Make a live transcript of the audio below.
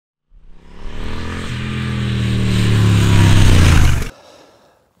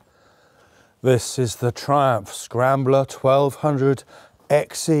This is the Triumph Scrambler 1200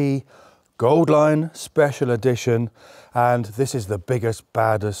 XE Goldline Special Edition, and this is the biggest,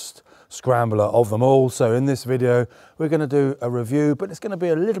 baddest scrambler of them all. So in this video we're going to do a review, but it's going to be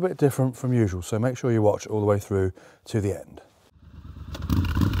a little bit different from usual, so make sure you watch all the way through to the end.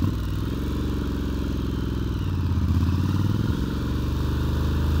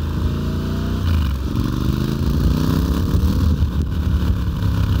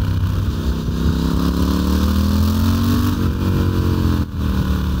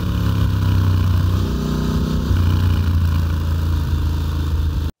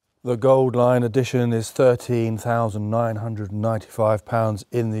 The Goldline edition is £13,995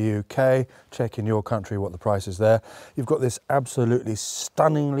 in the UK. Check in your country what the price is there. You've got this absolutely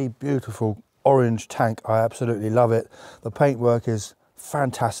stunningly beautiful orange tank. I absolutely love it. The paintwork is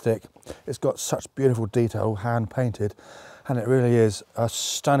fantastic. It's got such beautiful detail, hand painted, and it really is a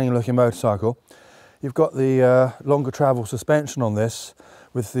stunning looking motorcycle. You've got the longer travel suspension on this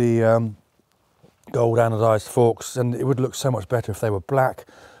with the gold anodized forks, and it would look so much better if they were black.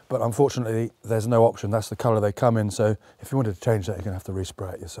 But unfortunately, there's no option. That's the colour they come in. So if you wanted to change that, you're going to have to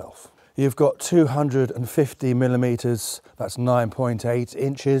respray it yourself. You've got 250 millimetres, that's 9.8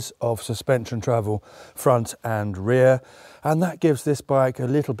 inches of suspension travel front and rear. And that gives this bike a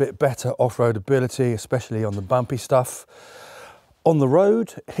little bit better off-road ability, especially on the bumpy stuff. On the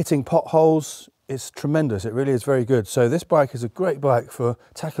road, hitting potholes, it's tremendous. It really is very good. So this bike is a great bike for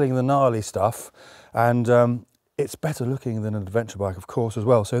tackling the gnarly stuff. And it's better looking than an adventure bike, of course, as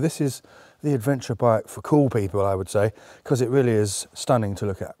well. So this is the adventure bike for cool people, I would say, because it really is stunning to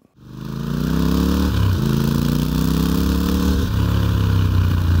look at.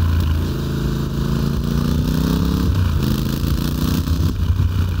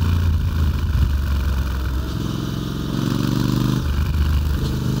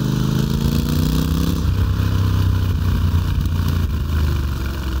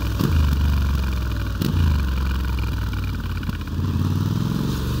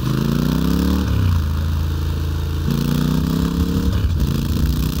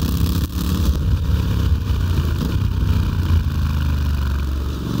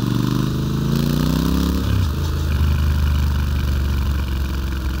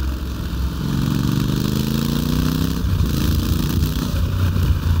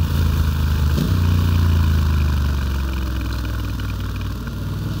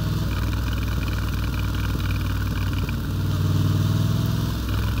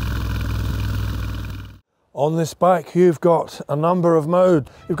 On this bike, you've got a number of modes.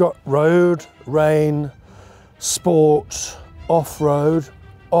 You've got road, rain, sport, off-road,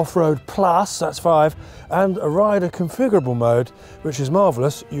 off-road plus, that's 5, and a rider configurable mode, which is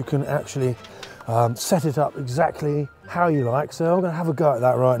marvellous. You can actually set it up exactly how you like. So I'm going to have a go at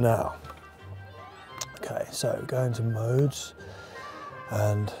that right now. Okay, so go into modes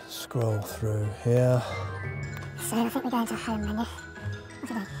and scroll through here. So I think we're going to home menu.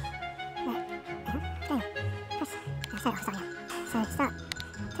 What's it doing? So start,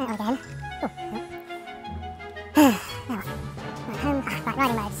 turn it on again. Now, home, right,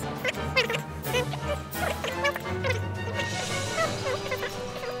 riding modes.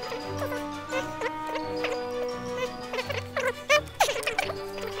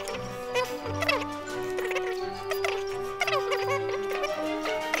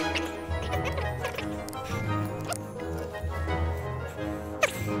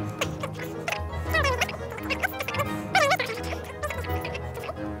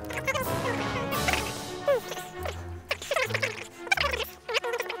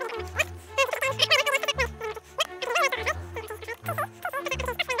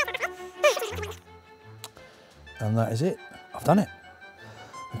 And that is it. I've done it.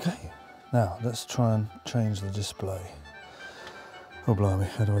 Okay, now let's try and change the display. Oh blimey,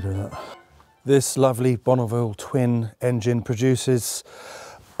 how do I do that? This lovely Bonneville twin engine produces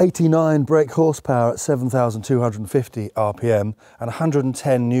 89 brake horsepower at 7,250 RPM and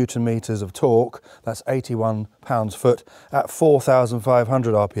 110 Newton meters of torque. That's 81 pounds-foot at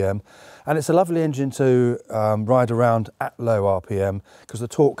 4,500 RPM. And it's a lovely engine to ride around at low RPM because the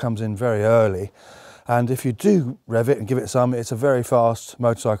torque comes in very early. And if you do rev it and give it some, it's a very fast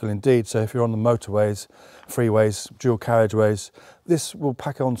motorcycle indeed. So if you're on the motorways, freeways, dual carriageways, this will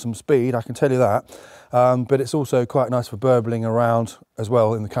pack on some speed, I can tell you that. But it's also quite nice for burbling around as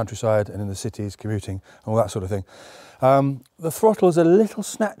well in the countryside and in the cities, commuting, all that sort of thing. The throttle is a little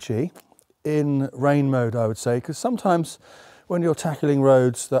snatchy in rain mode, I would say, because sometimes when you're tackling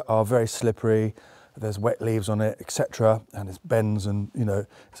roads that are very slippery, there's wet leaves on it, etc., and it's bends and, you know,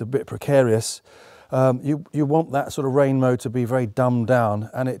 it's a bit precarious. You want that sort of rain mode to be very dumbed down,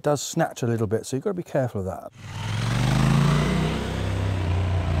 and it does snatch a little bit, so you've got to be careful of that.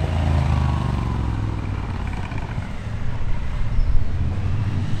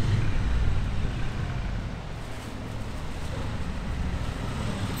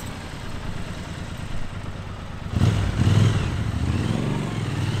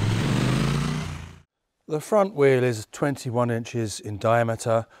 The front wheel is 21 inches in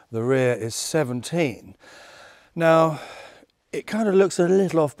diameter, the rear is 17. Now, it kind of looks a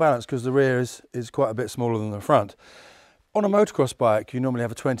little off balance because the rear is quite a bit smaller than the front. On a motocross bike, you normally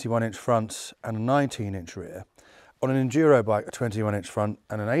have a 21-inch front and a 19-inch rear. On an enduro bike, a 21-inch front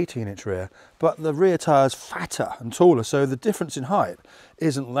and an 18-inch rear, but the rear tyre's fatter and taller, so the difference in height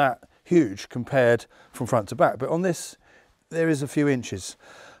isn't that huge compared from front to back. But on this, there is a few inches.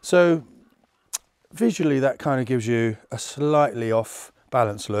 So visually, that kind of gives you a slightly off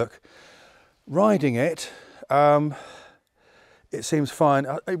balance look. Riding it, it seems fine.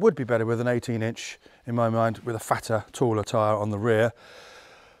 It would be better with an 18-inch, in my mind, with a fatter, taller tyre on the rear.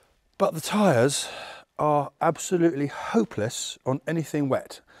 But the tyres are absolutely hopeless on anything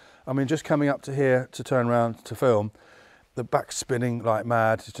wet. I mean, just coming up to here to turn around to film, the back's spinning like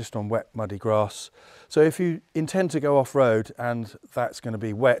mad. It's just on wet, muddy grass. So if you intend to go off-road and that's going to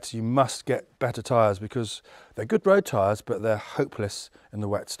be wet, you must get better tyres because they're good road tyres, but they're hopeless in the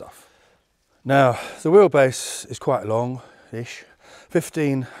wet stuff. Now, the wheelbase is quite long-ish,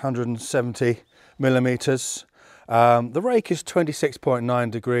 1570 millimetres. The rake is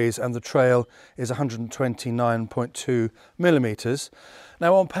 26.9 degrees and the trail is 129.2 millimetres.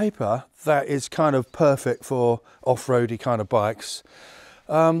 Now on paper, that is kind of perfect for off-roady kind of bikes.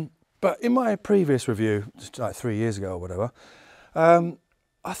 But in my previous review, just like 3 years ago or whatever,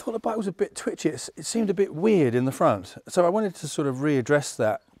 I thought the bike was a bit twitchy. It seemed a bit weird in the front. So I wanted to sort of readdress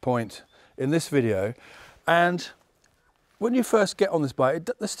that point in this video. And when you first get on this bike,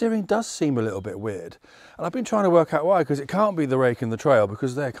 the steering does seem a little bit weird. And I've been trying to work out why, because it can't be the rake and the trail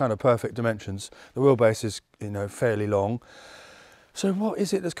because they're kind of perfect dimensions. The wheelbase is, you know, fairly long. So what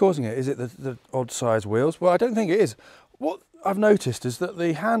is it that's causing it? Is it the odd size wheels? Well, I don't think it is. What I've noticed is that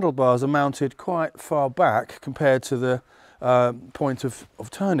the handlebars are mounted quite far back compared to the point of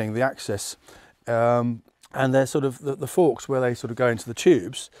turning, the axis. And they're sort of the forks where they sort of go into the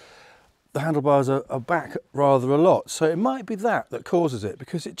tubes. The handlebars are back rather a lot. So it might be that causes it,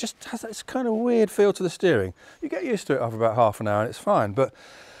 because it just has this kind of weird feel to the steering. You get used to it after about half an hour and it's fine, but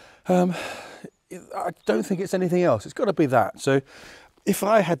I don't think it's anything else. It's got to be that. So if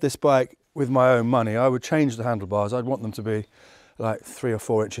I had this bike with my own money, I would change the handlebars. I'd want them to be like 3 or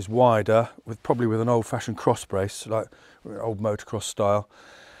 4 inches wider, probably with an old-fashioned cross brace, like old motocross style.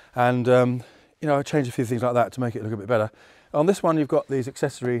 And you know, I'd change a few things like that to make it look a bit better. On this one, you've got these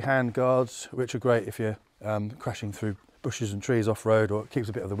accessory hand guards, which are great if you're crashing through bushes and trees off-road, or it keeps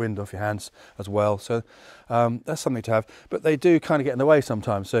a bit of the wind off your hands as well. So that's something to have. But they do kind of get in the way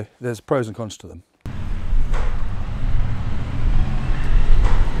sometimes, so there's pros and cons to them.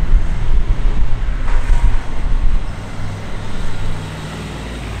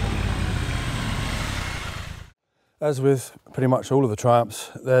 As with pretty much all of the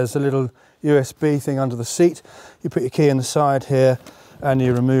Triumphs, there's a little USB thing under the seat. You put your key in the side here and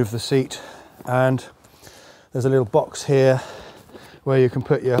you remove the seat, and there's a little box here where you can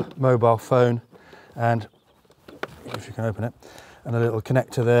put your mobile phone, and if you can open it, and a little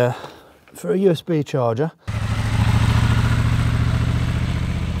connector there for a USB charger.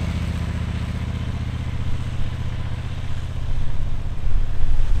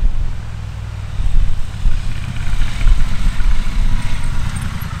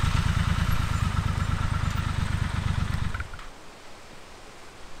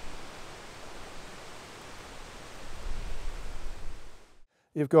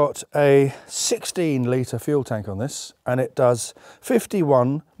 You've got a 16-litre fuel tank on this, and it does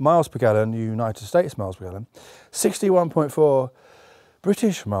 51 miles per gallon, United States miles per gallon, 61.4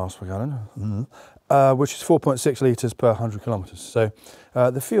 British miles per gallon, which is 4.6 litres per 100 kilometres. So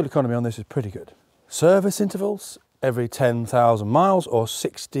the fuel economy on this is pretty good. Service intervals every 10,000 miles or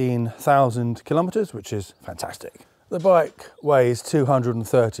 16,000 kilometres, which is fantastic. The bike weighs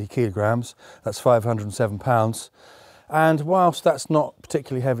 230 kilograms, that's 507 pounds. And whilst that's not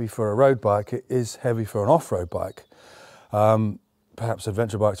particularly heavy for a road bike, it is heavy for an off-road bike. Perhaps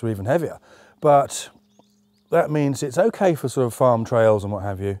adventure bikes are even heavier. But that means it's okay for sort of farm trails and what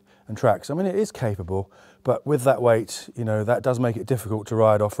have you, and tracks. I mean, it is capable, but with that weight, you know, that does make it difficult to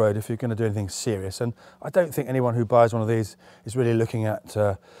ride off-road if you're going to do anything serious. And I don't think anyone who buys one of these is really looking at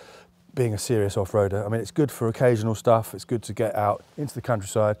being a serious off-roader. I mean, it's good for occasional stuff. It's good to get out into the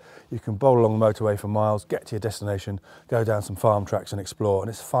countryside. You can bowl along the motorway for miles, get to your destination, go down some farm tracks and explore, and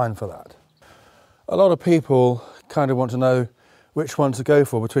it's fine for that. A lot of people kind of want to know which one to go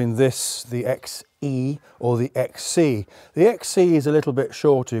for between this, the XE or the XC. The XC is a little bit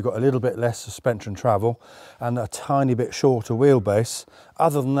shorter, you've got a little bit less suspension travel and a tiny bit shorter wheelbase.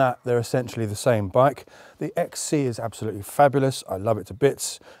 Other than that, they're essentially the same bike. The XC is absolutely fabulous. I love it to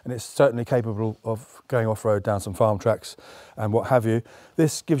bits, and it's certainly capable of going off-road down some farm tracks and what have you.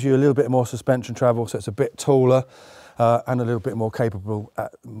 This gives you a little bit more suspension travel, so it's a bit taller and a little bit more capable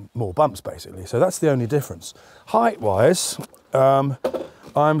at more bumps, basically. So that's the only difference. Height-wise, I'm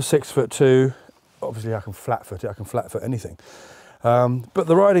 6'2". Obviously, I can flat-foot it. I can flat-foot anything. But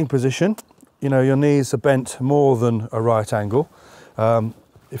the riding position, you know, your knees are bent more than a right angle.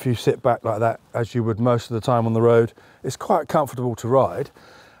 If you sit back like that, as you would most of the time on the road, it's quite comfortable to ride.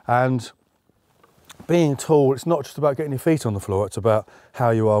 And being tall, it's not just about getting your feet on the floor, it's about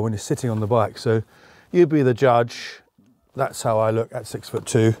how you are when you're sitting on the bike. So you be the judge. That's how I look at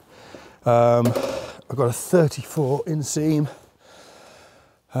 6'2". I've got a 34 inseam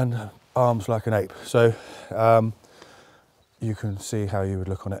and arms like an ape. So you can see how you would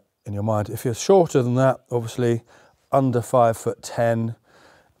look on it in your mind. If you're shorter than that, obviously under 5'10",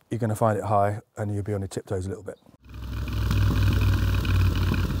 you're going to find it high and you'll be on your tiptoes a little bit.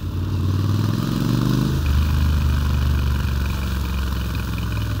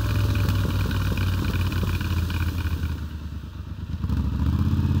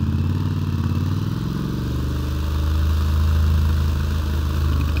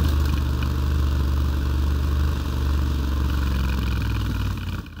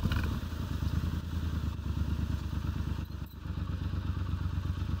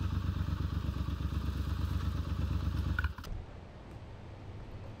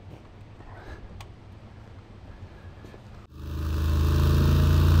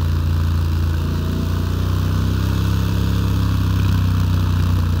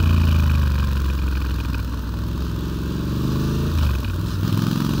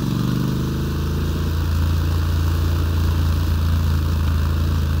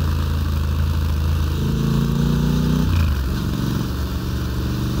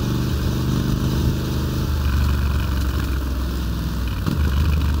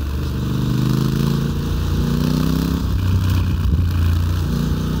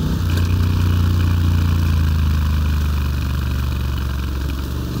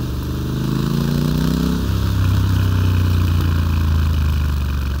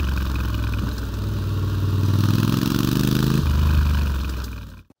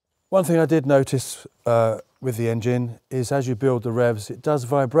 One thing I did notice with the engine is as you build the revs, it does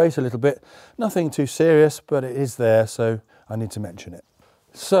vibrate a little bit. Nothing too serious, but it is there, so I need to mention it.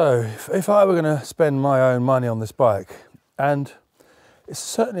 So if I were going to spend my own money on this bike, and it's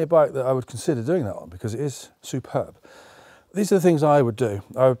certainly a bike that I would consider doing that on because it is superb. These are the things I would do.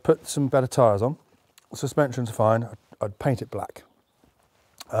 I would put some better tyres on. Suspension's fine. I'd paint it black.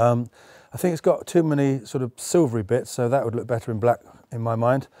 I think it's got too many sort of silvery bits, so that would look better in black in my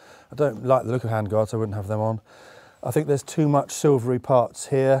mind. I don't like the look of handguards, so I wouldn't have them on. I think there's too much silvery parts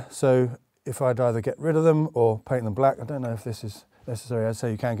here, so if I'd either get rid of them or paint them black, I don't know if this is necessary. I'd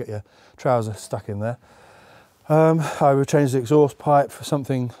say you can get your trouser stuck in there. I would change the exhaust pipe for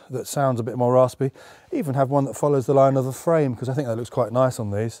something that sounds a bit more raspy. Even have one that follows the line of the frame, because I think that looks quite nice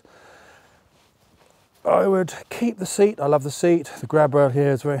on these. I would keep the seat. I love the seat. The grab rail here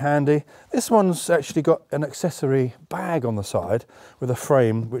is very handy. This one's actually got an accessory bag on the side with a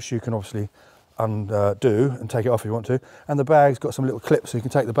frame, which you can obviously undo and take it off if you want to. And the bag's got some little clips so you can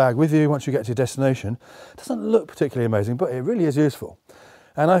take the bag with you once you get to your destination. It doesn't look particularly amazing, but it really is useful.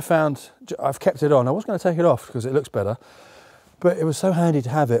 And I found, I've kept it on. I was going to take it off because it looks better, but it was so handy to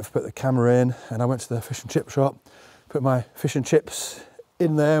have it. Put the camera in, and I went to the fish and chip shop, put my fish and chips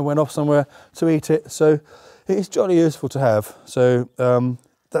in there, went off somewhere to eat it. So it's jolly useful to have. So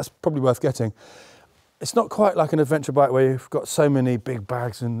that's probably worth getting. It's not quite like an adventure bike where you've got so many big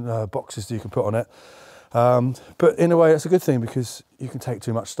bags and boxes that you can put on it. But in a way, it's a good thing because you can take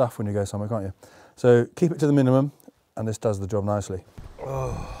too much stuff when you go somewhere, can't you? So keep it to the minimum, and this does the job nicely.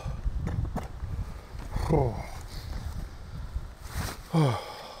 Oh. Oh. Oh.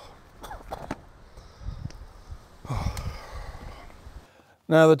 Oh.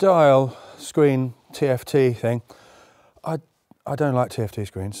 Now the dial screen TFT thing, I don't like TFT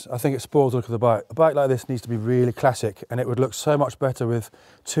screens. I think it spoils the look of the bike. A bike like this needs to be really classic, and it would look so much better with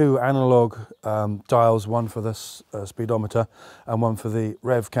two analog dials, one for the speedometer and one for the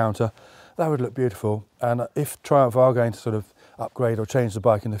rev counter. That would look beautiful. And if Triumph are going to sort of upgrade or change the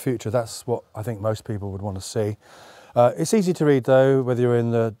bike in the future. That's what I think most people would want to see. It's easy to read though, whether you're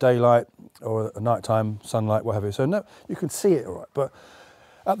in the daylight or nighttime, sunlight, whatever. So no, you can see it all right, but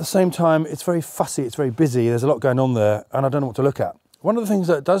at the same time, it's very fussy, it's very busy, there's a lot going on there, and I don't know what to look at. One of the things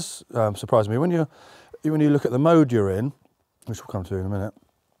that does surprise me, when you look at the mode you're in, which we'll come to in a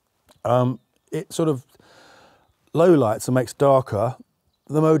minute, it sort of low lights and makes darker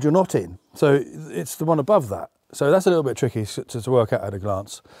the mode you're not in. So it's the one above that. So that's a little bit tricky to work out at a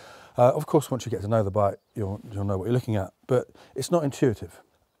glance. Of course, once you get to know the bike, you'll know what you're looking at, but it's not intuitive.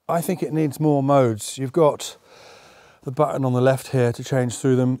 I think it needs more modes. You've got the button on the left here to change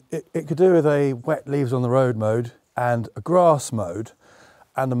through them. It could do with a wet leaves on the road mode and a grass mode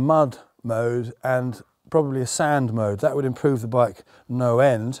and a mud mode and probably a sand mode. That would improve the bike no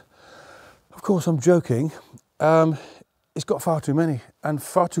end. Of course, I'm joking. It's got far too many and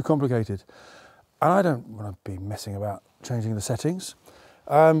far too complicated. And I don't want to be messing about changing the settings.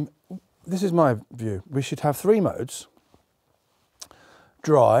 This is my view. We should have 3 modes: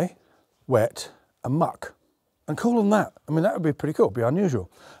 dry, wet, and muck. And call them that. I mean, that would be pretty cool, be unusual.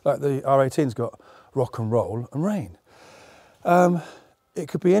 Like the R18's got rock and roll and rain. It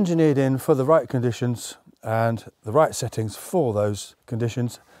could be engineered in for the right conditions and the right settings for those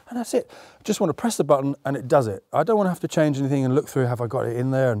conditions, and that's it. I just want to press the button and it does it. I don't want to have to change anything and look through, have I got it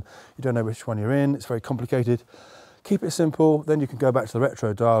in there, and you don't know which one you're in. It's very complicated. Keep it simple, then you can go back to the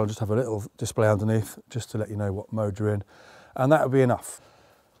retro dial and just have a little display underneath just to let you know what mode you're in, and that would be enough.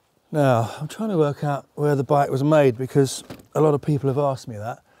 Now, I'm trying to work out where the bike was made because a lot of people have asked me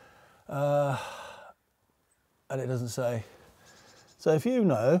that, and it doesn't say. So if you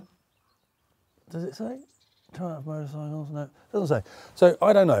know, does it say? Triumph motorcycles? No, it doesn't say. So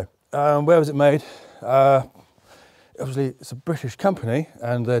I don't know. Where was it made? Obviously, it's a British company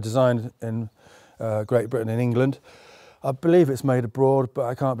and they're designed in Great Britain and England. I believe it's made abroad, but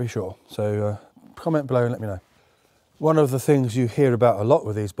I can't be sure. So comment below and let me know. One of the things you hear about a lot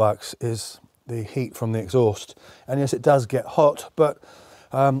with these bikes is the heat from the exhaust. And yes, it does get hot, but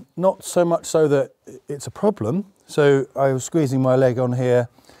not so much so that it's a problem. So I was squeezing my leg on here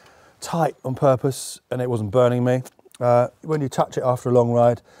tight on purpose and it wasn't burning me. When you touch it after a long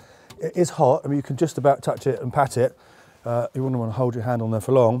ride, it is hot. I mean, you can just about touch it and pat it. You wouldn't want to hold your hand on there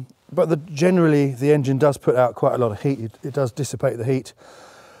for long. But generally, the engine does put out quite a lot of heat. It does dissipate the heat,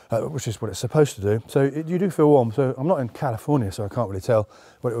 which is what it's supposed to do. So you do feel warm. So I'm not in California, so I can't really tell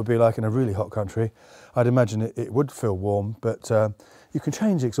what it would be like in a really hot country. I'd imagine it would feel warm, but you can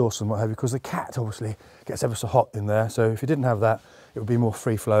change the exhaust and what have you, because the cat obviously gets ever so hot in there. So if you didn't have that, it would be more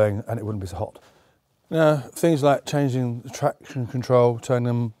free-flowing and it wouldn't be so hot. Now, things like changing the traction control, turning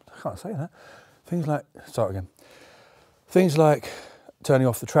them, I can't say that. Things like, start again. Things like turning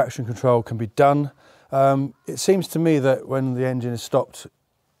off the traction control can be done. It seems to me that when the engine is stopped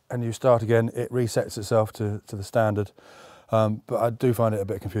and you start again, it resets itself to the standard. But I do find it a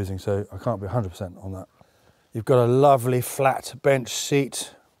bit confusing, so I can't be 100% on that. You've got a lovely flat bench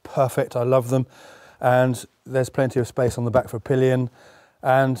seat, perfect, I love them. And there's plenty of space on the back for a pillion.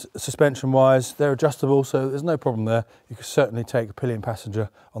 And suspension wise, they're adjustable, so there's no problem there. You can certainly take a pillion passenger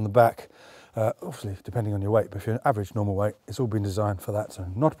on the back, obviously depending on your weight, but if you're an average normal weight, it's all been designed for that, so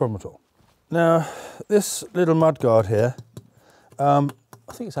not a problem at all. Now, this little mudguard here, I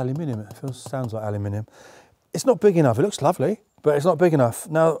think it's aluminium, it sounds like aluminium. It's not big enough, it looks lovely, but it's not big enough.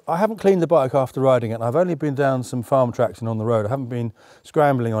 Now, I haven't cleaned the bike after riding it, and I've only been down some farm tracks and on the road. I haven't been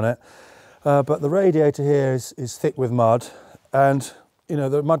scrambling on it, but the radiator here is thick with mud, and you know,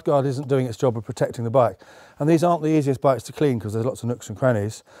 the mudguard isn't doing its job of protecting the bike. And these aren't the easiest bikes to clean because there's lots of nooks and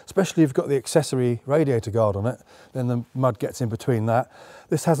crannies, especially if you've got the accessory radiator guard on it, then the mud gets in between that.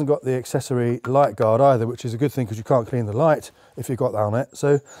 This hasn't got the accessory light guard either, which is a good thing because you can't clean the light if you've got that on it.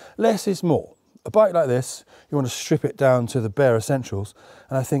 So less is more. A bike like this, you want to strip it down to the bare essentials.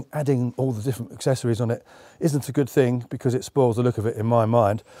 And I think adding all the different accessories on it isn't a good thing because it spoils the look of it in my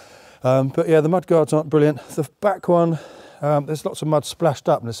mind. But yeah, the mud guards aren't brilliant. The back one, there's lots of mud splashed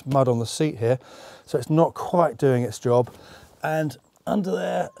up and there's mud on the seat here, so it's not quite doing its job. And under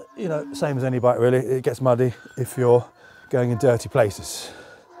there, you know, same as any bike really, it gets muddy if you're going in dirty places.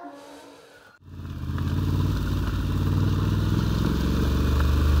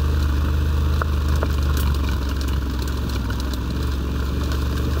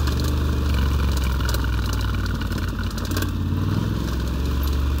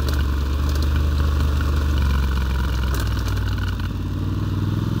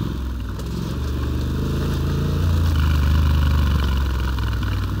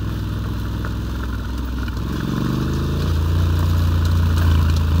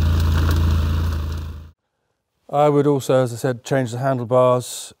 I would also, as I said, change the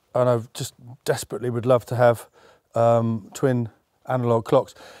handlebars, and I just desperately would love to have twin analog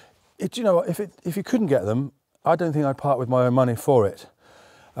clocks. You know, if you couldn't get them, I don't think I'd part with my own money for it,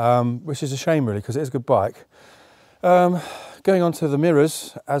 which is a shame really, because it is a good bike. Going on to the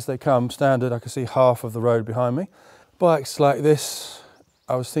mirrors, as they come standard, I can see half of the road behind me. Bikes like this,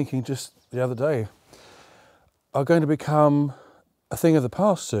 I was thinking just the other day, are going to become a thing of the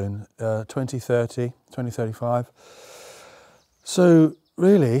past soon, 2030, 2035. So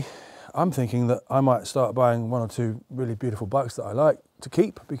really, I'm thinking that I might start buying one or two really beautiful bikes that I like to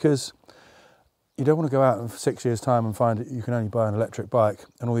keep, because you don't want to go out in 6 years' time and find that you can only buy an electric bike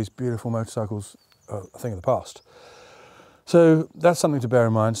and all these beautiful motorcycles are a thing of the past. So that's something to bear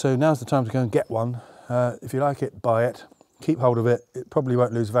in mind. So now's the time to go and get one. If you like it, buy it, keep hold of it. It probably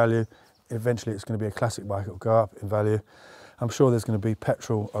won't lose value. Eventually it's going to be a classic bike, it'll go up in value. I'm sure there's going to be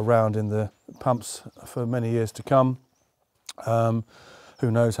petrol around in the pumps for many years to come. Who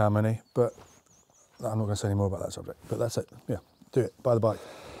knows how many, but I'm not going to say any more about that subject. But that's it, yeah, do it, buy the bike.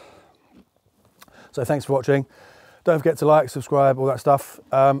 So thanks for watching. Don't forget to like, subscribe, all that stuff.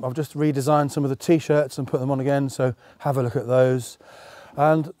 I've just redesigned some of the t-shirts and put them on again, so have a look at those.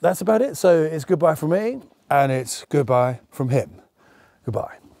 And that's about it. So it's goodbye from me, and it's goodbye from him.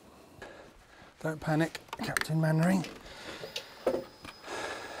 Goodbye. Don't panic, Captain Mannering. All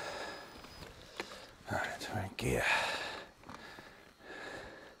right, we're in gear.